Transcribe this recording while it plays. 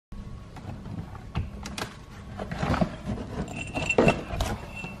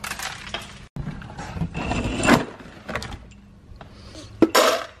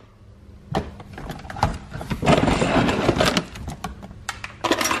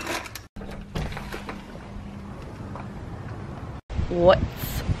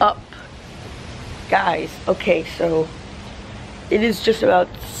What's up, guys? Okay, so it is just about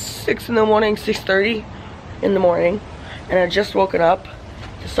 6 in the morning, 6:30 in the morning, and I just woken up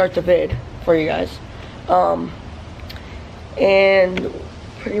to start the vid for you guys. And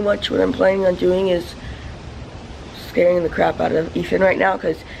pretty much what I'm planning on doing is scaring the crap out of Ethan right now,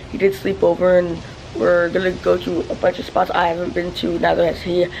 because he did sleep over, and we're gonna go to a bunch of spots I haven't been to. Neither has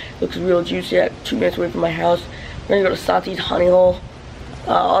he. Looks real juicy at 2 minutes away from my house. We're gonna go to Santi's Honey Hole,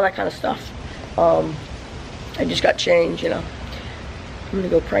 all that kind of stuff. I just got changed, you know. I'm gonna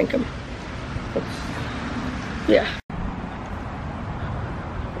go prank him. Yeah.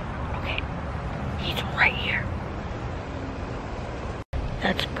 Okay, he's right here.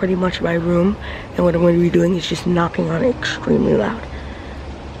 That's pretty much my room, and what I'm going to be doing is just knocking on it extremely loud.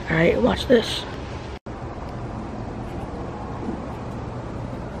 Alright, watch this.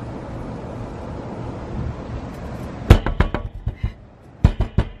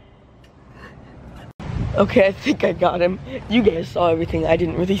 Okay, I think I got him. You guys saw everything. I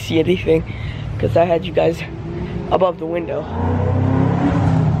didn't really see anything because I had you guys above the window.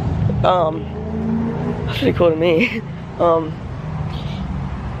 That's pretty cool to me.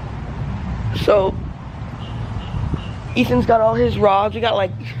 So Ethan's got all his rods. We got like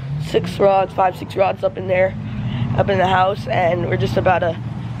 6 rods, 5, 6 rods up in there, up in the house, and we're just about to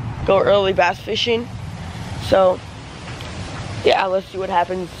go early bass fishing. So yeah, let's see what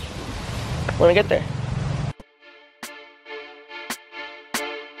happens when I get there.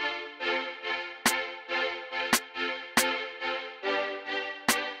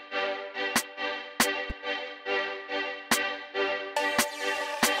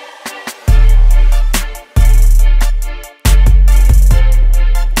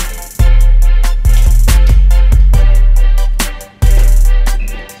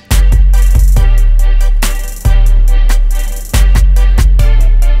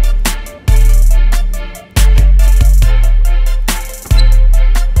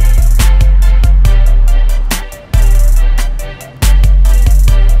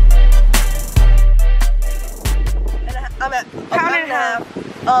 I'm at pound and a half,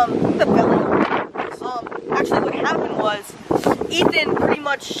 the belly. Actually what happened was, Ethan pretty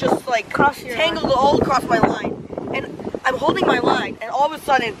much just like tangled all across my line. And I'm holding my line, and all of a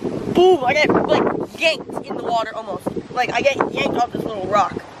sudden, boom, I get like yanked in the water almost. Like I get yanked off this little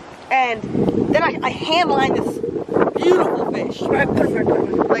rock. And then I hand line this beautiful fish. Right, put it right.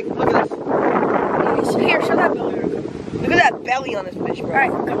 Like, look at this. Here, show that belly. Look at that belly on this fish, bro.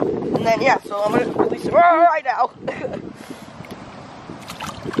 Alright, go. And then, yeah, so I'm gonna release it right now.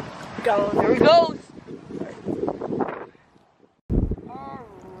 Go, there he goes.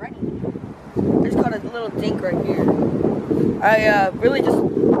 Alrighty. I just caught a little dink right here. I really just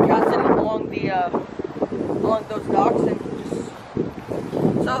cast it along the along those docks and just.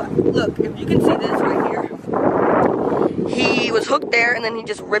 So look, if you can see this right here, he was hooked there and then he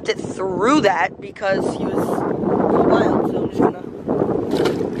just ripped it through that because he was wild. So I'm just gonna.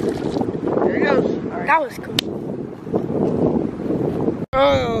 There he goes. All right. That was cool.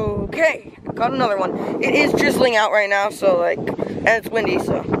 Okay, caught another one. It is drizzling out right now, so like, and it's windy,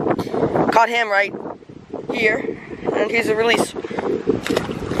 so caught him right here, and here's a release.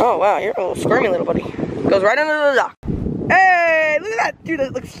 Oh wow, you're a little squirmy little buddy. Goes right under the dock. Hey, look at that, dude.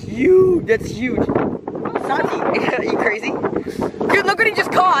 That looks huge. That's huge. Santi, are you crazy? Dude, look what he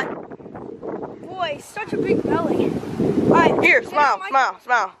just caught. Boy, such a big belly. All right, here, smile, smile,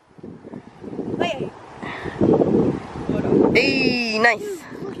 smile. Wait. Hey, nice. Dude,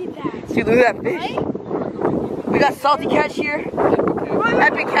 look at that. Dude, look at that fish. Right? We got Salty Catch here.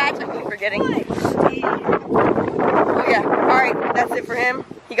 Epic Catch, I keep forgetting. Oh yeah, alright, that's it for him.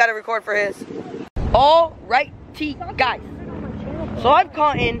 He got to record for his. Alrighty, guys. So I've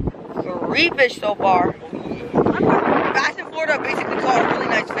caught in 3 fish so far. Bass in Florida basically caught a really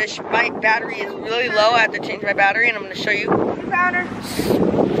nice fish. My battery is really low. I have to change my battery, and I'm going to show you.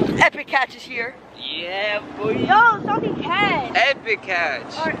 Epic Catch is here. Yeah, boy. Yo, Salty Catch. Epic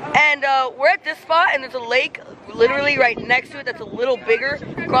Catch. And we're at this spot, and there's a lake literally right next to it that's a little bigger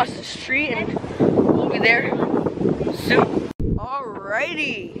across the street, and we'll be there soon.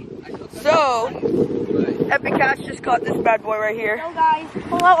 Alrighty. So, Epic Catch just caught this bad boy right here. Hello, guys.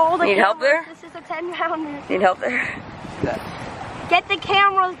 Hello, all the Need help there? This is a 10-pounder. Need help there? Get the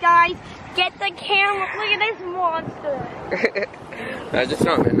cameras, guys. Get the camera. Look at this monster. No, just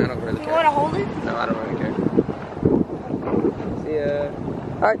throw him in. I don't really care. You want to hold it? No, I don't really care. See ya.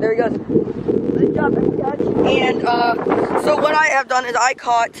 Alright, there he goes. Good job, Epic Catch. And, so what I have done is I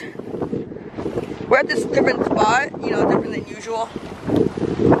caught, we're at this different spot, you know, different than usual.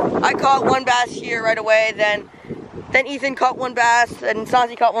 I caught one bass here right away, then Then Ethan caught one bass, and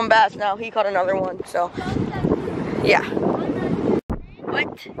Sansi caught one bass. Now he caught another one. So, yeah.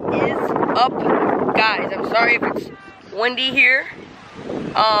 What is up, guys? I'm sorry if it's windy here,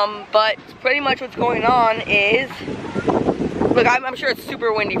 but pretty much what's going on is, look, I'm sure it's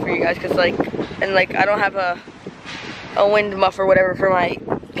super windy for you guys, cause like I don't have a wind muff or whatever for my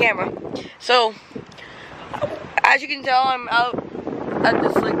camera. So, as you can tell, I'm out at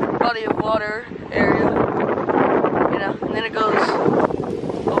this like body of water area, you know, and then it goes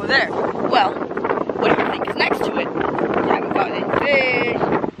over there. Well, what do you think is next to it? I haven't caught any fish,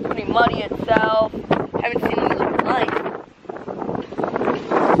 it's pretty muddy itself, haven't seen any little life.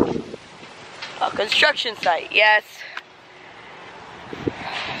 A construction site, yes.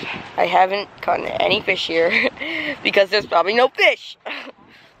 I haven't caught any fish here because there's probably no fish.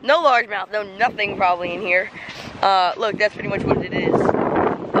 No largemouth, no nothing probably in here. Look, that's pretty much what it is.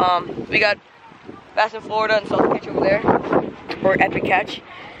 We got Bass in Florida and Salty Catch over there, or Epic Catch.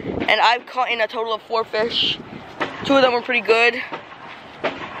 And I've caught in a total of 4 fish. 2 of them were pretty good.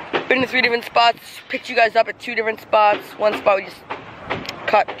 Been to 3 different spots, picked you guys up at 2 different spots. One spot we just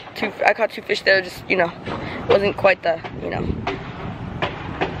caught 2, I caught 2 fish there, just, you know, wasn't quite the, you know,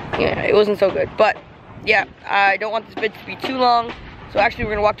 it wasn't so good. But, yeah, I don't want this vid to be too long. So actually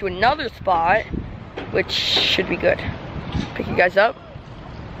we're gonna walk to another spot, which should be good. Pick you guys up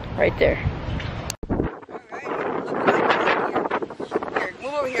right there. Alright, look what I got here. Here,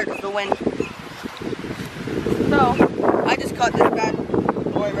 move over here because the wind. So, I just caught this bad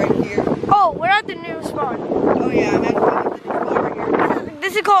boy right here. Oh, we're at the new spot. Oh yeah, I'm at the new spot right here.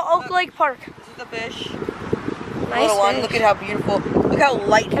 This is called Oak Lake Park. This is the fish. Nice Little one. fish. Look at how beautiful. Look how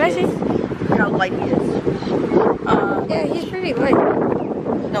light he is. Can I see? Look how light he is. Yeah, he's pretty light.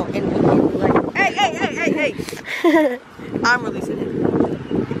 No, in light. Hey! I'm releasing him.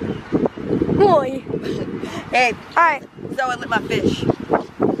 Boy. Hey. Alright. So I lit my fish.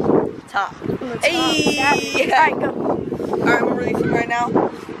 Top. Hey! Alright, go. Alright, I'm releasing right now.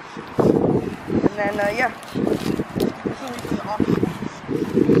 And then, yeah.